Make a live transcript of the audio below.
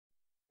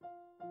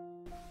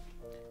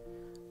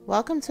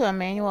Welcome to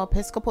Emmanuel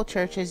Episcopal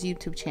Church's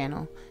YouTube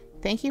channel.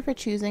 Thank you for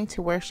choosing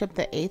to worship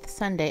the 8th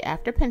Sunday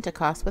after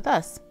Pentecost with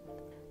us.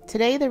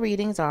 Today the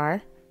readings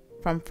are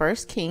from 1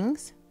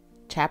 Kings,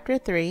 chapter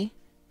 3,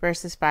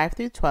 verses 5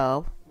 through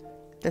 12.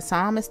 The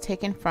psalm is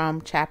taken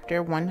from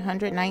chapter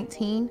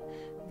 119,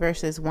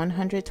 verses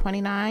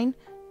 129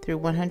 through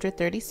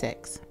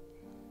 136.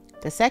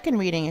 The second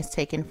reading is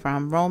taken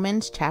from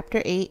Romans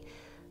chapter 8,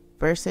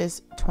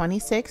 verses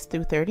 26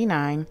 through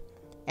 39,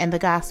 and the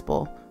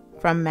Gospel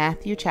from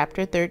Matthew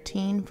chapter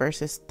 13,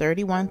 verses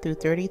 31 through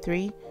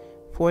 33,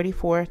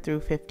 44 through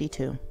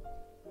 52.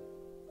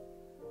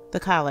 The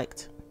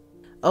Collect.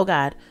 O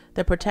God,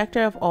 the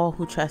protector of all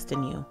who trust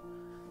in you,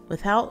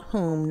 without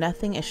whom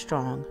nothing is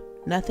strong,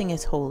 nothing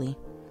is holy,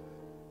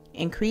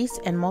 increase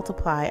and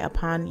multiply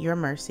upon your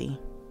mercy,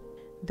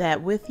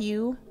 that with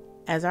you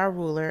as our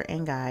ruler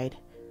and guide,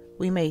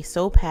 we may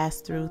so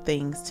pass through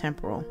things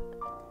temporal,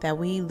 that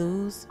we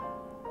lose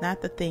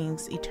not the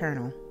things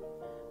eternal.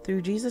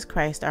 Through Jesus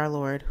Christ our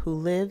Lord, who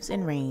lives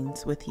and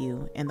reigns with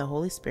you in the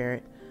Holy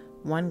Spirit,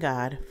 one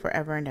God,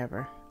 forever and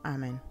ever.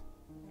 Amen.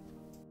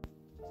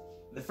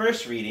 The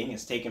first reading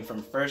is taken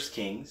from 1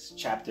 Kings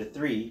chapter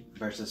 3,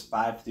 verses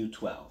 5 through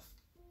 12.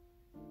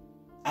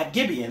 At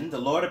Gibeon, the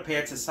Lord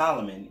appeared to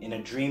Solomon in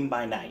a dream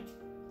by night,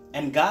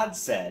 and God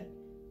said,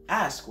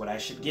 "Ask what I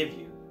should give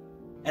you."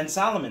 And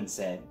Solomon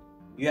said,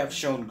 "You have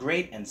shown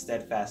great and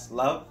steadfast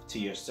love to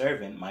your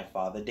servant my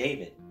father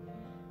David,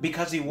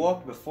 because he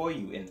walked before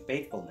you in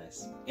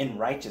faithfulness, in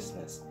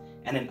righteousness,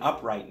 and in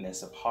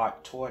uprightness of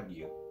heart toward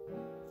you.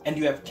 And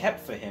you have kept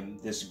for him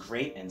this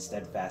great and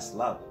steadfast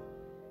love,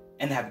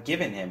 and have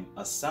given him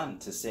a son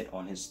to sit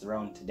on his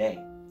throne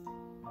today.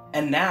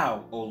 And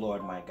now, O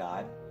Lord my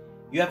God,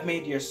 you have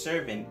made your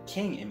servant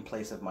king in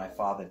place of my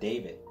father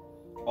David,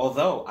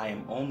 although I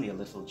am only a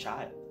little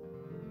child.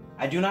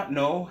 I do not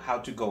know how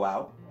to go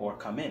out or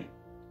come in.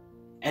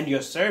 And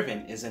your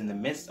servant is in the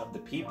midst of the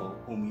people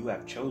whom you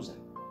have chosen,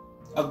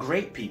 a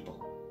great people,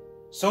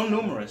 so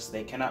numerous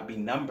they cannot be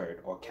numbered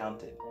or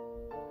counted.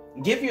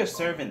 Give your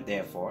servant,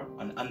 therefore,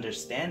 an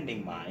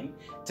understanding mind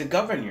to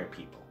govern your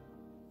people,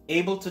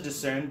 able to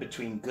discern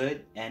between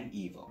good and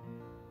evil.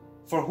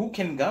 For who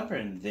can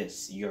govern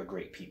this, your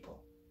great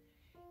people?"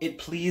 It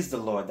pleased the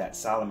Lord that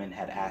Solomon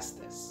had asked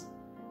this.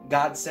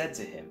 God said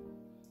to him,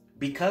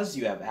 "Because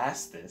you have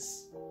asked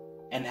this,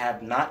 and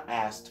have not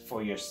asked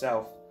for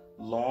yourself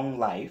long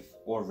life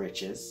or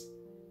riches,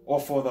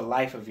 or for the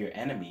life of your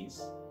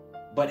enemies,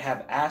 but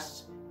have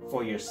asked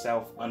for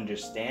yourself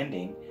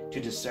understanding to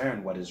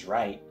discern what is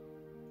right,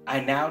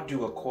 I now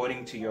do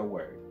according to your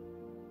word.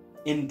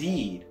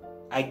 Indeed,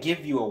 I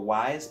give you a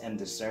wise and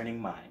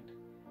discerning mind.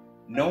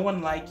 No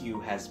one like you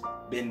has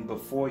been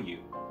before you,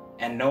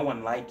 and no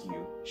one like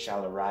you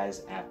shall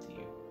arise after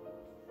you."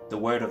 The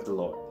word of the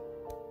Lord.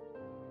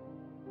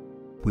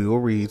 We will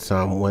read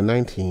Psalm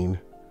 119,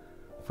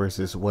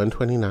 verses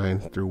 129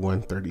 through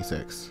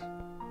 136.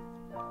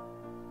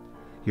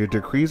 Your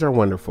decrees are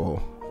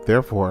wonderful,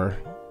 therefore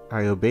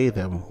I obey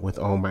them with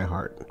all my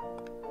heart.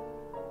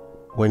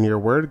 When your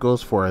word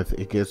goes forth,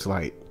 it gives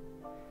light.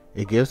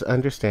 It gives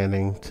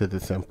understanding to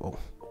the simple.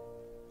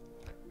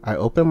 I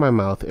open my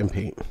mouth in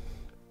pain.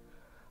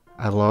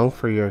 I long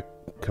for your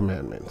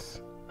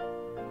commandments.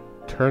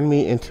 Turn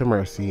me into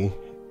mercy,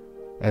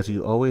 as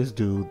you always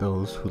do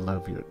those who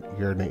love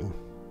your name.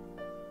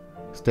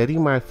 Steady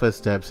my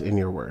footsteps in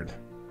your word.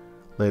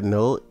 Let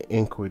no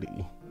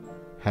iniquity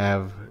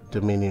have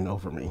dominion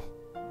over me.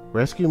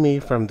 Rescue me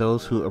from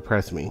those who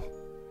oppress me,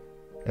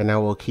 and I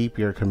will keep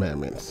your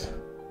commandments.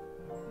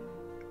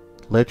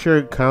 Let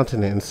your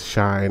countenance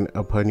shine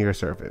upon your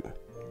servant,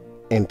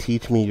 and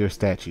teach me your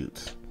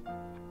statutes.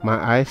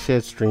 My eyes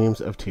shed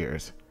streams of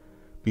tears,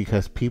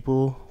 because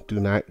people do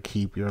not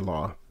keep your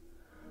law.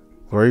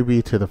 Glory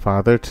be to the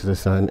Father, to the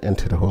Son, and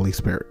to the Holy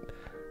Spirit,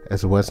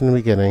 as it was in the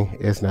beginning,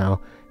 is now,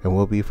 and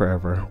will be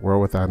forever,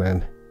 world without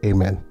end.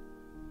 Amen.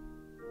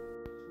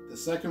 The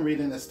second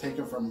reading is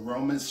taken from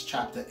Romans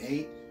chapter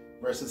 8,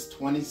 verses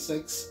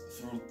 26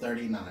 through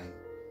 39.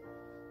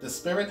 The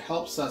Spirit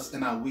helps us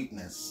in our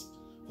weakness,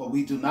 for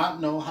we do not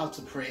know how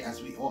to pray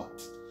as we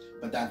ought,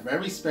 but that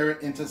very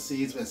Spirit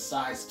intercedes with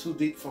sighs too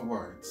deep for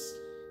words.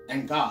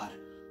 And God,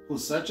 who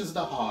searches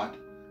the heart,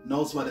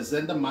 knows what is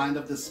in the mind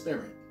of the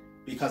Spirit,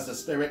 because the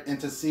Spirit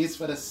intercedes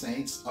for the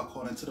saints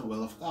according to the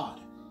will of God.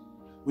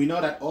 We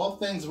know that all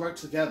things work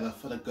together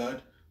for the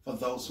good for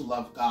those who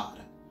love God,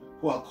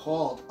 who are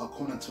called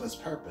according to his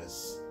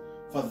purpose.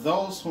 For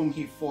those whom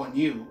he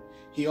foreknew,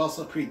 he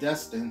also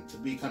predestined to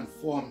be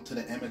conformed to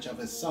the image of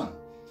his Son,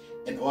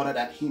 in order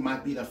that he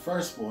might be the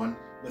firstborn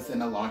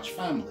within a large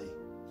family.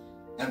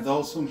 And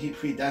those whom he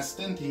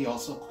predestined, he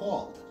also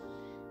called.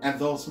 And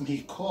those whom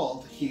he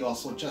called, he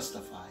also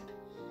justified.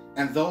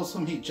 And those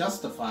whom he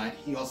justified,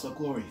 he also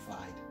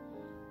glorified.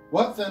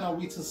 What then are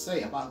we to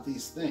say about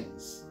these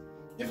things?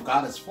 If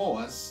God is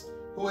for us,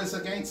 who is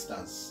against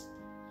us?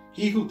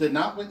 He who did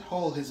not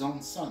withhold his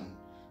own Son,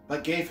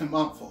 but gave him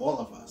up for all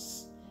of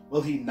us,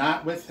 will he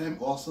not with him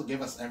also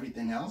give us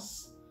everything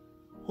else?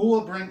 Who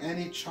will bring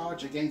any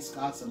charge against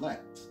God's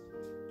elect?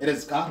 It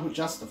is God who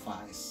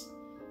justifies.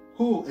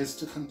 Who is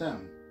to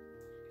condemn?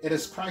 It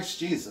is Christ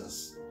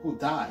Jesus, who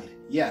died,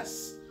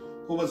 yes,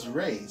 who was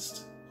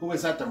raised, who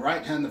is at the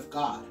right hand of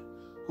God,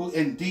 who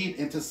indeed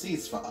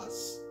intercedes for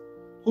us.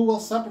 Who will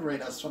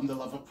separate us from the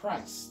love of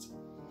Christ?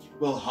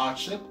 Will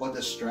hardship or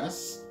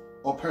distress,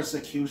 or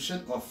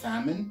persecution or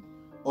famine,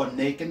 or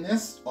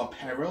nakedness or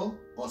peril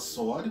or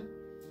sword?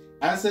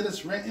 As it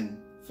is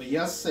written, for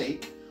your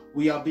sake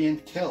we are being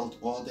killed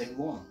all day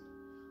long.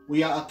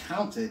 We are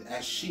accounted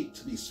as sheep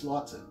to be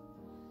slaughtered.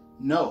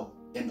 No,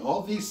 in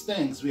all these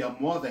things we are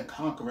more than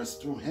conquerors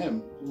through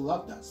him who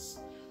loved us.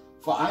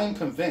 For I am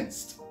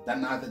convinced that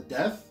neither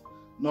death,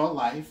 nor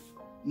life,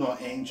 nor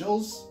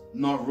angels,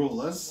 nor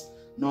rulers,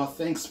 nor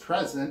things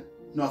present,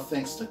 nor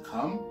things to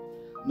come,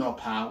 nor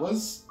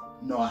powers,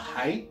 nor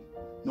height,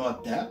 nor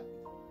depth,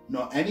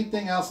 nor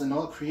anything else in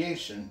all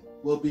creation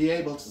will be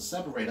able to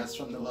separate us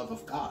from the love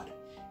of God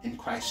in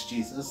Christ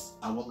Jesus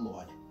our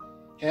Lord.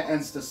 Here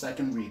ends the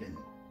second reading.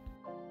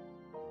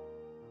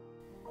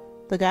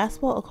 The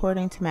Gospel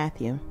according to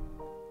Matthew.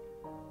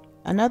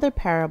 Another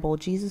parable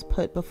Jesus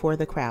put before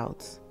the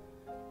crowds.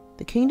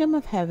 The kingdom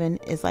of heaven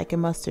is like a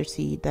mustard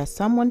seed that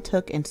someone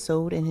took and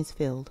sowed in his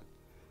field.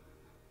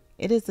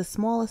 It is the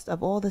smallest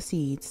of all the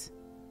seeds,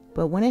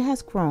 but when it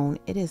has grown,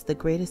 it is the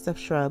greatest of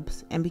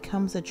shrubs and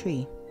becomes a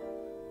tree,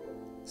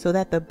 so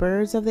that the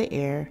birds of the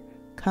air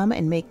come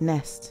and make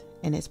nests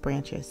in its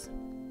branches.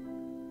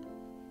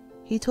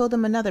 He told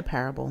them another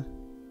parable.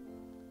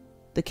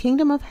 The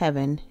kingdom of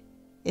heaven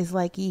is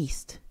like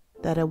yeast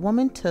that a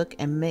woman took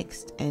and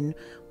mixed in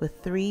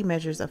with 3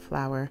 measures of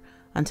flour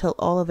until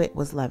all of it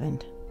was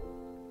leavened.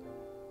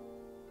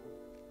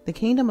 The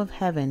kingdom of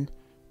heaven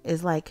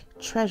is like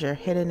treasure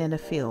hidden in a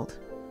field,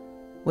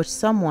 which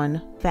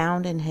someone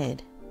found and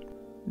hid.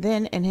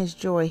 Then in his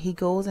joy he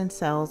goes and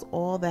sells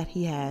all that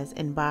he has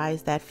and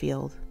buys that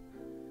field.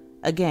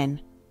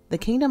 Again, the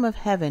kingdom of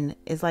heaven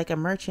is like a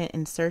merchant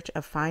in search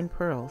of fine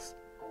pearls.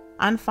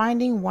 On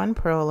finding one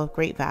pearl of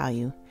great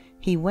value,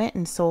 he went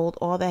and sold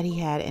all that he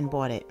had and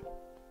bought it.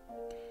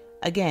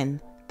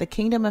 Again, the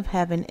kingdom of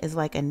heaven is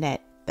like a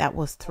net that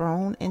was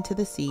thrown into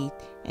the sea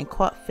and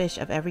caught fish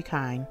of every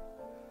kind.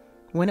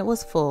 When it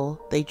was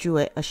full, they drew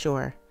it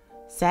ashore,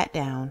 sat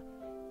down,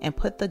 and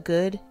put the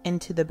good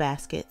into the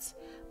baskets,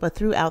 but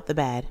threw out the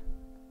bad.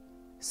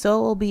 So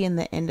it will be in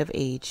the end of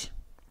age.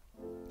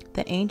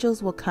 The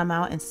angels will come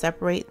out and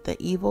separate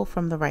the evil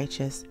from the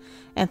righteous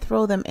and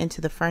throw them into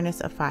the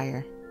furnace of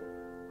fire,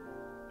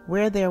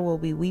 where there will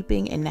be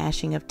weeping and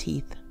gnashing of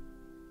teeth.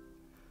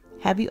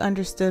 Have you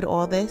understood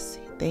all this?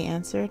 They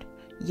answered,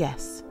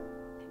 Yes.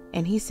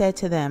 And he said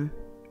to them,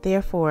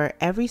 Therefore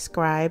every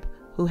scribe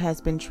who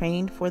has been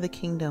trained for the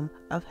kingdom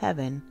of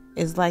heaven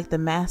is like the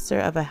master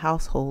of a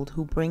household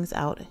who brings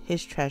out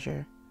his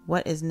treasure,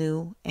 what is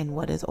new and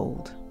what is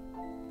old.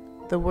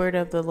 The word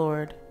of the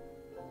Lord.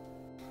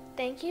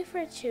 Thank you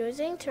for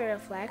choosing to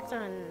reflect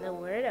on the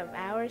word of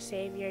our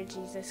Savior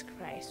Jesus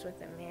Christ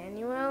with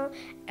Emmanuel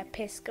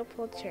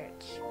Episcopal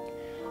Church.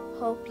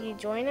 Hope you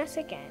join us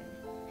again.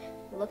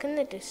 Look in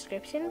the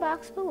description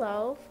box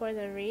below for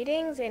the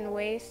readings and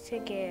ways to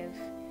give.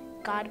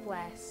 God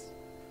bless.